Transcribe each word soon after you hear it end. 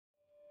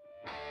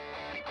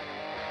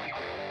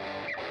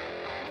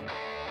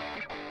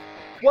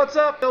What's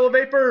up, fellow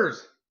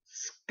vapors?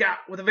 Scott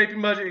with a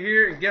vaping budget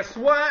here, and guess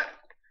what?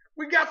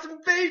 We got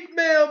some vape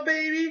mail,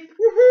 baby!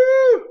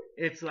 Woohoo!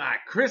 It's like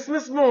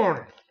Christmas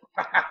morning.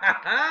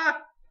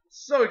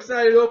 So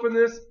excited to open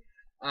this.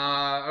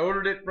 I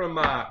ordered it from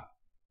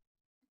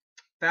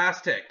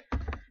FASTTECH.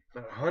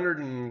 About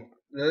 $111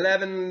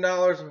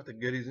 worth of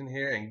goodies in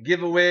here, and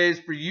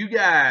giveaways for you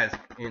guys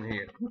in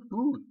here.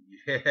 Woohoo!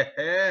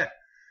 Yeah!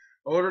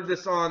 Ordered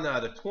this on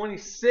the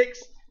 26th.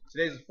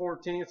 Today's the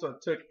 14th, so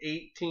it took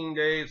 18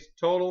 days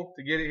total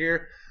to get it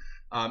here.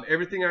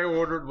 Everything I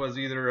ordered was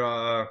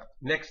either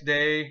next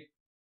day,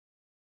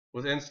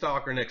 was in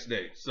stock, or next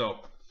day. So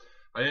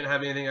I didn't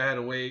have anything I had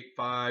to wait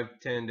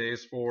 5-10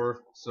 days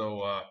for.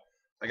 So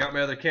I got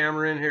my other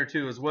camera in here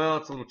too as well.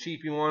 It's a little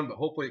cheapy one, but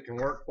hopefully it can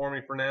work for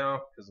me for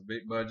now because the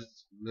vape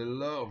budget's a little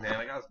low, man.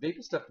 I got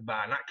vaping stuff to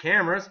buy, not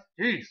cameras.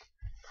 Jeez.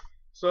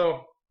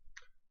 So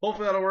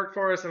hopefully that'll work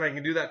for us, and I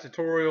can do that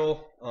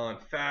tutorial on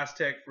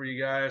FASTTECH for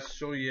you guys,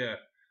 show you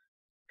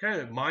kind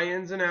of my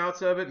ins and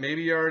outs of it.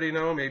 Maybe you already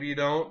know, maybe you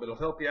don't, but it'll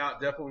help you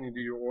out definitely when you do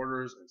your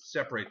orders and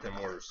separate them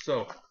orders.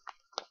 So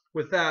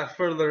without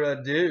further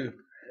ado,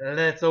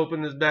 let's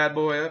open this bad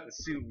boy up and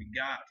see what we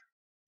got.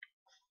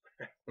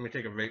 Let me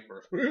take a vape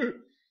first.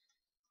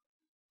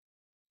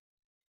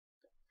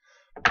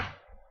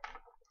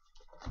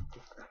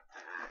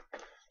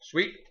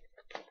 Sweet.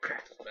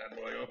 Crack this bad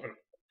boy open.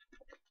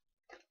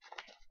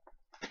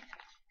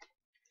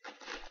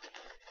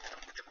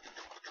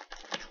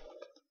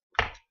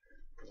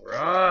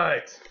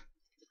 Right.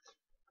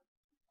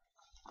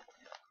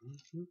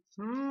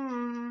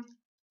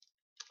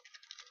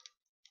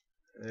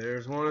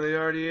 There's one of the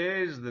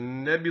RDAs, the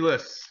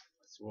Nebulous.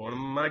 It's one of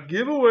my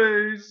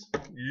giveaways.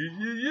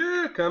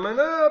 Yeah, coming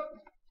up.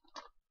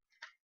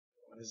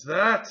 What is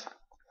that? Oh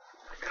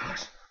my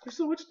gosh, there's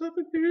so much stuff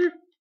in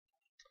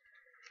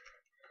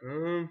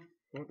here.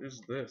 What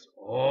is this?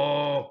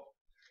 Oh,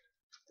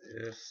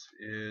 this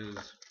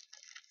is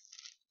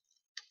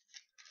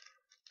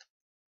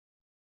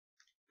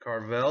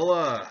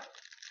Carvela. Is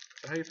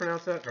that how you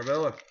pronounce that?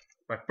 Carvela.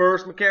 My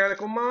first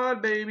mechanical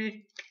mod,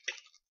 baby.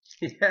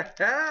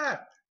 Yeah,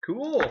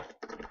 cool.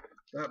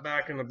 That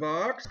back in the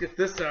box. Get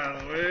this out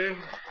of the way.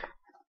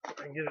 I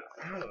can get it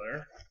out of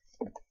there.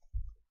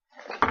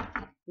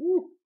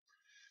 Woo.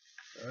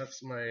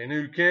 That's my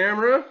new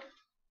camera.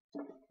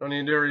 Don't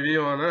need to do a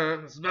review on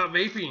that. It's about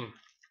vaping.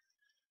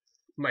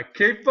 My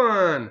Cape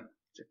Fun.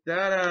 Check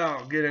that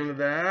out. Get into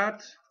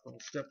that. All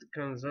the stuff that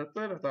comes with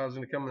it. I thought it was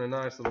going to come in a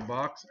nice little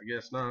box. I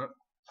guess not.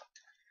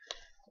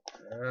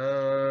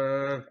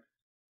 The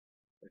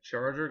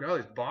charger. God,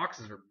 these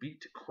boxes are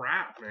beat to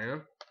crap,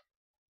 man.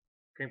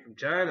 Came from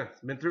China.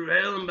 It's been through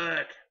hell and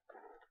back.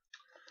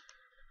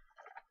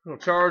 Little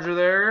charger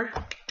there.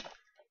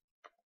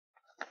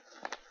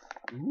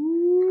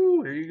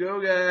 Ooh, here you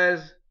go,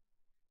 guys.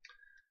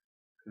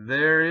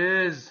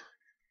 There is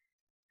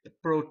the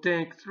Pro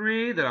Tank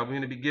 3 that I'm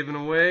going to be giving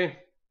away.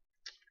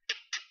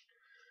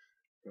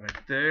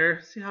 Right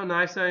there. See how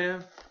nice I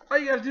am? All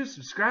you gotta do is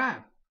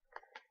subscribe.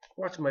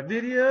 Watch my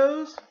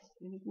videos,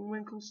 and you can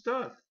win cool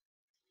stuff.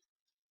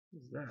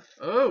 What is that?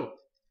 Oh,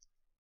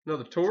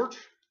 another torch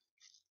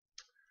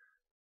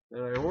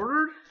that I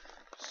ordered.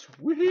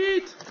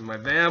 Sweet! And my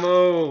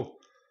Vamo.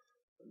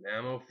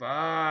 Vamo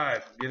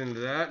 5. Get into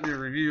that and do a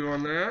review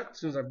on that as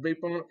soon as I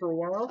vape on it for a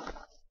while.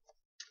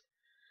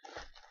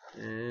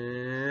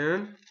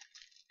 And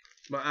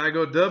my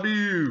Igo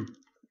W.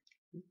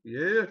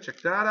 Yeah,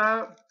 check that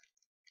out.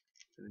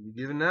 Gonna be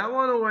giving that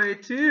one away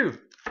too.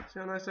 See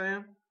how nice I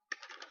am?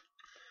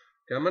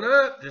 Coming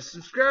up, just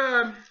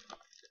subscribe.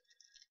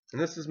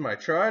 And this is my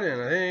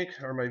Trident, I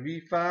think, or my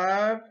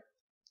V5.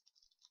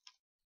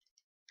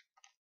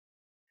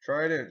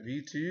 Trident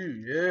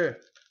V2, yeah.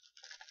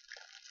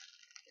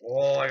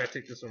 Oh, I gotta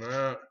take this one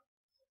out.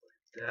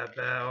 That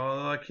bad.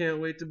 Oh, I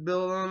can't wait to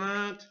build on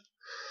that.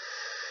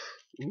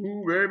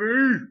 Ooh,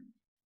 baby.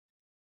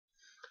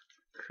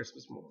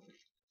 Christmas morning.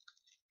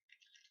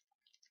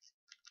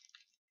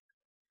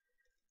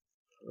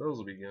 Those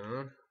will be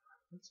gone.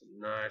 That's a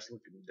nice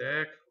looking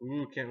deck.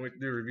 Ooh, can't wait to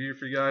do a review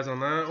for you guys on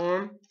that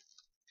one.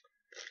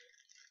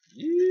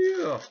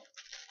 Yeah.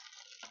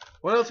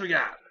 What else we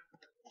got?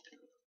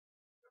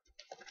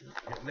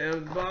 Getting down to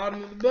the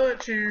bottom of the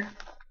bunch here.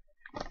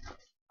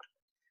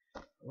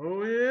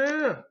 Oh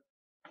yeah.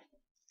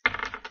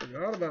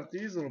 Forgot about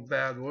these little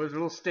bad boys.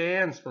 Little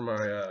stands for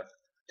my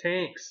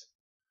tanks.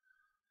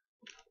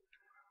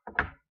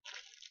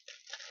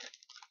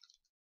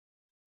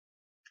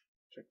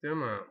 Check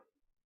them out.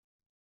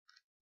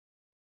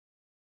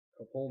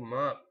 I'll hold them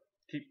up.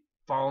 Keep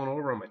falling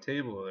over on my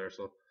table over there,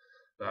 so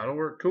that'll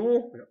work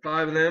cool. We got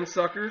 5 of them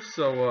suckers,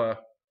 so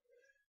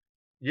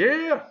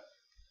yeah.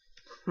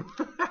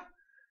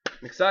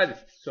 I'm excited.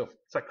 So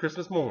it's like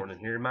Christmas morning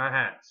here in my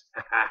house.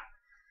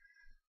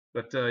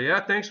 But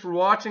yeah, thanks for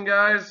watching,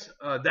 guys.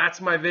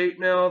 That's my vape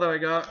mail that I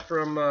got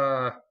from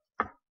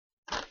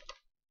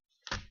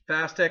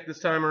FASTTECH this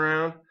time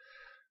around.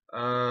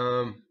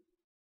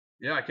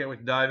 Yeah, I can't wait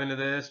to dive into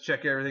this,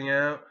 check everything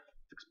out.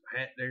 Fix my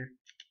hat there.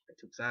 I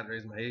too excited to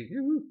raise my head.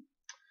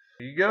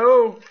 There you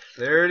go.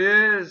 There it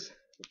is.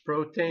 The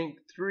Pro Tank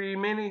 3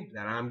 Mini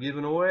that I'm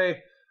giving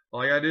away.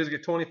 All I gotta do is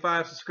get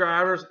 25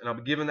 subscribers and I'll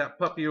be giving that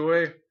puppy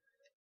away.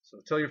 So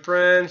tell your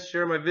friends,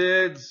 share my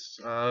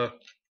vids. Let's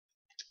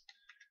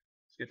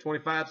get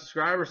 25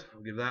 subscribers.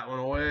 I'll give that one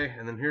away.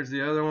 And then here's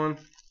the other one.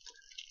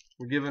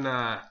 We're giving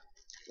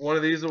one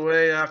of these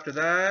away after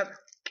that.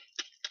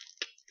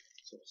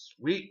 So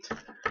sweet.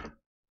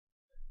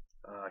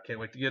 I can't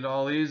wait to get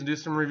all these and do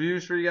some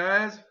reviews for you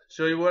guys.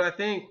 Show you what I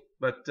think.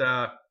 But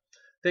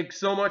thanks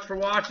so much for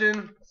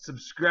watching.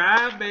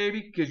 Subscribe,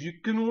 baby, because you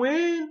can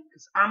win.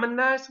 Because I'm a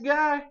nice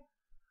guy.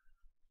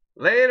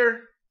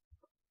 Later.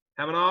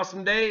 Have an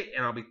awesome day,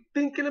 and I'll be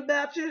thinking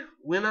about you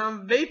when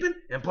I'm vaping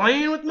and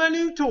playing with my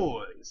new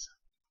toys.